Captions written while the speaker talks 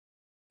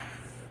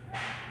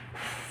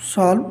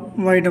Solve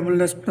y double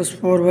S plus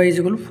 4y is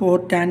equal 4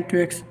 tan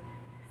 2x.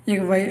 ఇక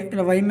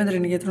ఇలా y మీద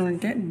రెండు గీతలు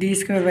ఉంటే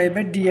d2y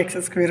బై dx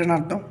స్క్వేర్ అని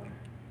అర్థం.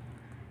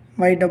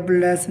 y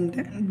డబుల్ ఎస్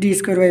అంటే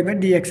d2y బై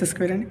dx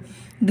స్క్వేర్ అని.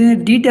 దీన్ని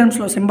d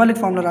టర్మ్స్లో సింబాలిక్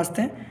ఫామ్లో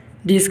రాస్తే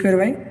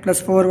d2y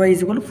plus 4y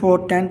is equal 4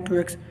 tan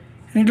 2x.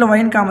 ఇంట్లో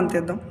వైని కామన్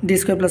తీద్దాం.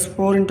 d2 plus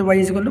 4 into y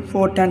is equal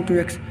 4 tan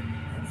 2x.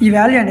 ఈ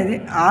వాల్యూ అనేది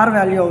r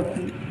వాల్యూ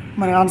అవుతుంది,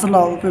 మన ఆన్సర్లో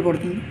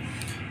ఉపయోగపడుతుంది.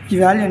 ఈ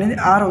వాల్యూ అనేది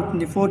r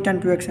అవుతుంది, 4 tan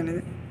 2x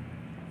అనేది.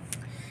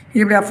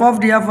 ఇప్పుడు F of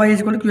D of why is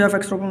equal to queue of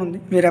X రూపంలో ఉంది.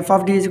 వేరే F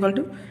of D is equal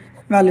to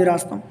value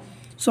రాస్తాం.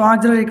 So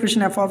auxiliary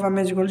equation F of M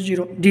is equal to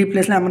 0. D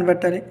ప్లేస్లో ఎమ్ని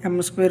పెట్టాలి. ఎమ్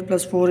square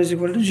plus 4 is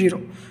equal to 0.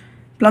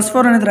 Plus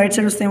 4 అనేది right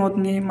side వస్తే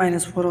ఏమవుతుంది,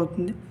 -4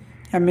 అవుతుంది.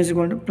 ఎమ్ is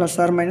equal to plus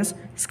are minus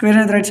square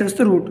అనేది right side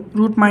వస్తే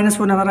route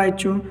 -4 ఎలా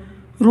రాయొచ్చు,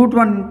 రూట్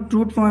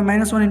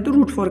 -1 ఇంటూ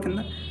 √4 కింద.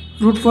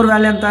 √4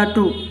 వాల్యూ ఎంత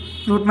 2,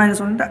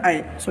 √-1 అంటే i.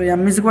 So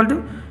M is equal to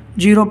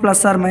 0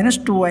 plus are minus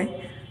 2i.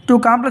 2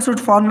 complex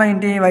route formula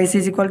ఏంటి, YC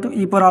is equal to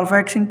e power alpha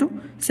X into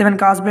 7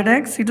 cos beta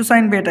X into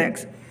sin beta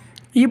X.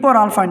 e power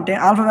alpha అంటే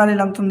alpha value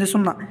ఎంత ఉంది,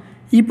 0.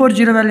 e power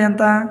 0 value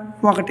ఎంత,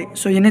 1.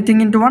 So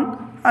anything into 1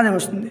 అదే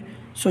వస్తుంది.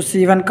 So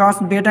c1 cos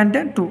beta అంటే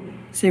 2,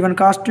 c1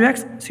 cos 2x,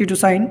 c2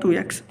 sin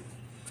 2x.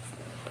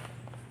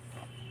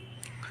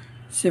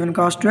 c1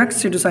 cos 2x,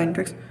 c2 sin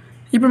 2x.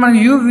 ఇప్పుడు మనకు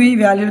u v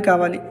వాల్యూలు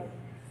కావాలి.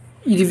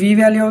 ఇది v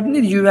వాల్యూ అవుతుంది,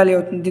 ఇది u వాల్యూ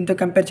అవుతుంది. దీంతో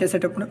కంపేర్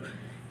చేసేటప్పుడు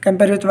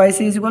compare with yc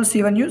is equal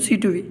c1u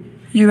c2v.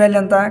 u value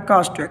ఎంత,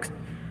 cos 2x.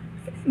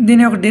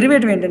 దీని యొక్క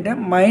డెరివేటివ్ ఏంటంటే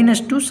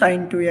 -2 sin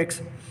 2x.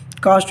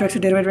 cos 2x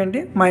derivative ఏంటి,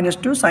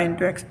 -2 sin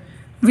 2x.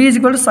 v is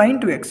equal to sin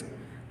 2x.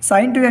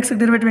 sin 2x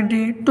derivative ఏంటి,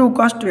 2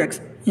 cos 2x.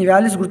 ఈ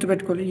values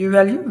గుర్తుపెట్టుకోవాలి, u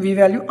value, v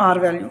value, r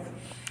value.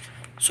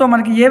 So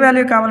మనకి ఏ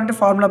value కావాలంటే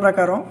ఫార్ములా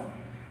ప్రకారం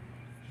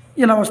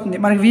ఇలా వస్తుంది.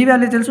 మనకి v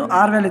వాల్యూ తెలుసు,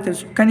 r వాల్యూ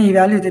తెలుసు, కానీ ఈ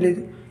వాల్యూ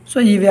తెలియదు. సో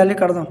ఈ వాల్యూ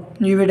కడదాం.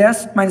 uv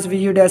dash minus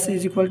vu dash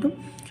is equal to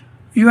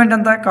u అంటే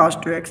ఎంత, cos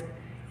 2x,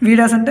 v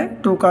డాష్ అంటే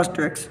 2 cos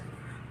 2x,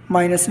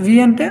 మైనస్ v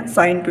అంటే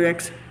sin 2x,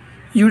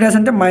 u డాష్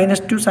అంటే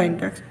 -2 sin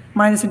 2x.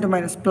 Minus into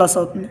minus plus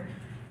అవుతుంది.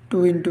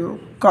 2 into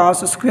cos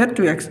square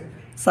 2x,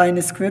 sin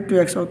square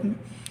 2x అవుతుంది.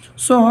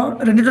 So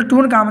రెండింటిలో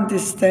 2ని common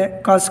తీస్తే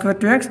cos square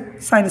 2x,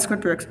 sin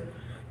square 2x.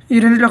 ఈ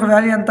రెండింటిలో ఒక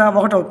వాల్యూ ఎంత,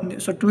 1 అవుతుంది.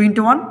 So 2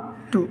 into 1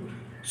 2.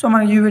 సో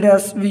మన uv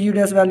dash vu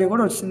dash value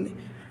కూడా వచ్చింది.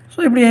 సో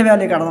ఇప్పుడు ఏ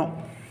వాల్యూ కడదాం,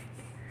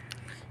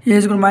 ఏ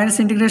is equal minus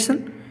integration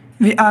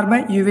vr by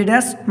uv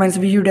dash minus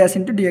vu dash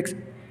into dx.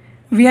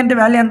 v అంటే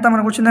వాల్యూ ఎంత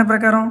మనకు వచ్చిన దాని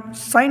ప్రకారం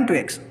sin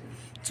 2x.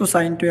 So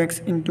sin 2x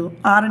into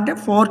r అంటే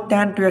 4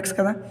 tan 2x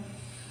కదా,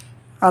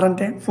 r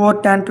అంటే 4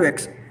 tan 2x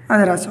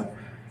అదే రాసాం.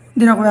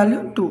 దీని ఒక వాల్యూ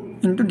 2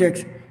 ఇంటూ dx.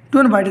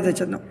 2ని బయట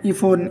తెచ్చేద్దాం, ఈ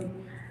 4ని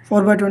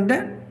 4/2 అంటే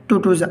 2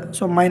 2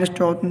 సో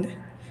 -2 అవుతుంది.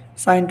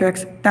 sin 2x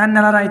tan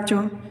ఎలా రాయొచ్చు,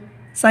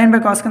 sin బై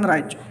కాస్ కింద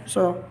రాయొచ్చు.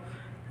 So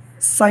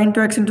sin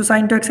 2x into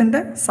sin 2x అంటే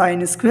sin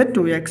square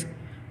 2x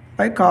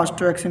by cos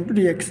 2x into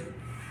dx.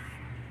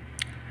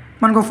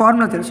 మనకు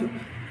ఫార్ములా తెలుసు,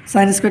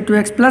 sin square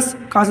 2x plus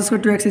cos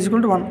square 2x is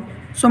equal to 1.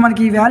 So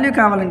మనకి ఈ value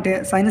కావాలంటే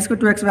sin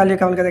స్క్వేర్ 2x వాల్యూ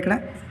కావాలి కదా ఇక్కడ.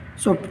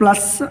 So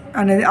plus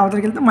అనేది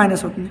అవతలికి వెళ్తే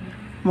మైనస్ అవుతుంది.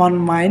 1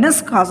 మైనస్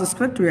cos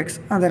స్క్వేర్ 2x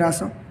అదే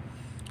రాసాం.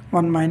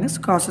 1 minus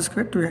cos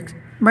square 2x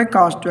by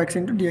cos 2x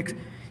into dx.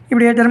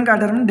 ఇప్పుడు ఏ టర్మ్కి ఆ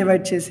టర్మ్ని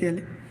డివైడ్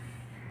చేసేయాలి.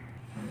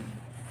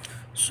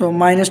 So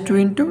 -2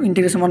 into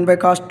integration 1 by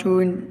cos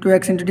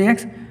 2x into dx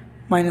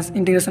minus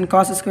integration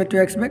cos square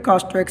 2x by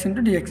cos 2x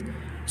into dx.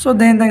 So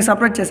దానికి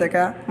separate చేశాక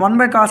 1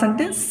 by cos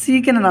అంటే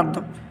సీకెన్ అని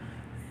అర్థం,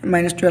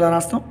 -2 ఎలా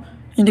రాస్తాం.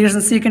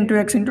 Integration సీకెన్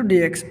 2x into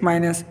dx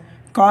minus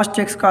cos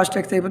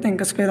 2x అయిపోతే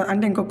ఇంకా స్క్వేర్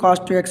అంటే ఇంకో cos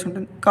 2x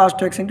ఉంటుంది, cos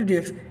 2x into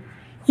dx.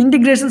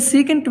 Integration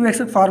సీకెన్ 2x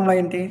formula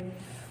ఏంటి,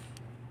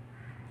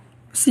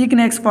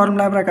 సీకెన్ x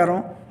ఫార్ములా ప్రకారం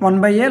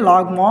 1/a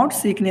log mod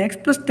సీకెన్ x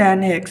plus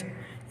tan ax.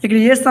 ఇక్కడ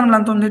ఏ స్థానంలో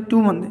ఎంత ఉంది,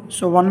 2 ఉంది.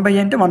 సో 1/a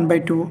అంటే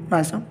 1/2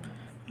 రాసాం.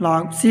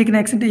 లాగ్ సీకెన్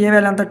x అంటే ఏ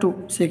వాల్యూ అంతా 2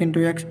 సీకెన్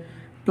 2x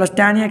ప్లస్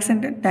tan ax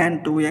అంటే tan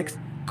 2x.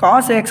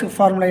 cos x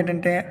formula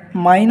ఏంటంటే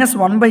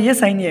 -1/a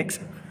sin ax.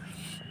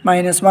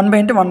 -1/a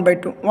అంటే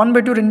 1/2.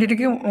 1/2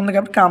 రెండింటికి ఉంది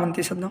కాబట్టి కామన్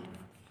తీసేద్దాం.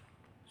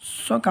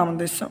 సో కామన్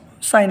తీస్తాం.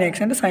 sin x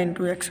అంటే sin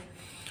 2x.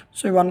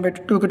 సో 1/2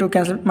 2కి 2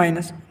 cancel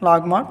minus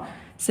log mod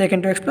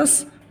second 2x plus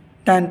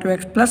tan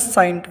 2x plus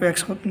sin 2x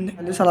అవుతుంది.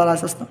 వాల్యూస్ అలా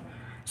రాసేస్తాం.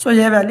 సో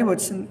ఏ వాల్యూ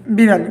వచ్చింది,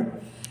 B value.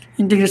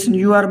 Integration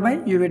ur by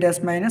uv dash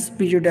minus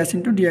vu dash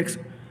into dx.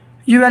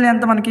 u value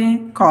ఎంత మనకి,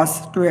 cos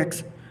 2x.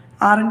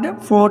 r అంటే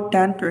 4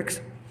 tan 2x.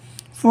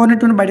 4ని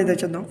 2ని బయట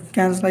తెచ్చేద్దాం,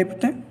 cancel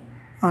అయిపోతే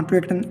 2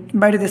 ఇక్కడ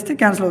బయట తెస్తే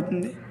క్యాన్సిల్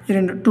అవుతుంది. ఈ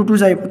రెండు 2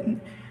 2s అయిపోతుంది.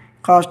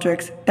 cos 2x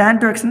tan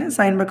 2xని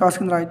sin by cos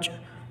కింద రాయొచ్చు.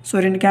 సో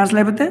రెండు క్యాన్సిల్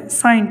అయిపోతే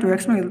sin 2x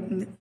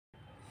మిగులుతుంది.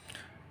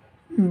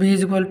 b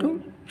is equal to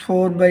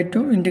 4/2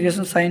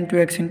 integration sin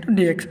 2x into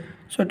dx.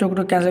 So 2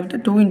 2 cancel అయిపోతే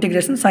 2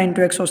 ఇంటిగ్రేషన్ sin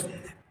 2x వస్తుంది.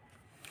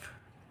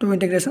 2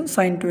 integration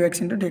sin 2x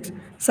into dx.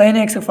 sin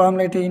x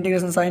formula అయితే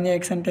integration sin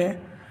x అంటే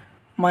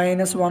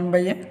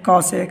 -1/a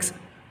cos x.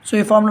 So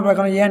ఈ formula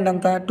ప్రకారం ఏ అంటే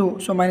అంత 2.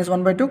 So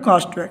 -1/2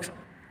 cos 2x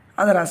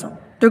అదే రాసాం.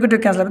 2కి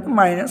 2 క్యాన్సిల్ అయిపోతే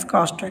మైనస్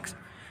cos 2x.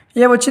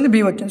 ఏ వచ్చింది, బి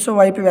వచ్చింది. సో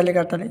వైపీ వాల్యూ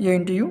కట్టాలి, a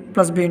into u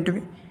plus b into v.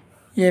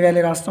 A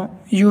value రాస్తాం,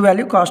 u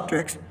value cos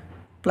 2x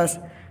plus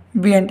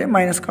B అంటే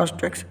minus cos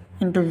 2x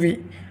into V.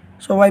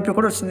 So YP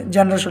కూడా వచ్చింది.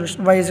 General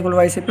solution y =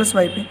 yc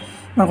 + yp.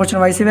 మనకు వచ్చిన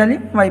yc value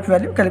YP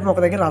value కలిపి ఒక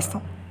దగ్గర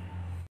రాస్తాం.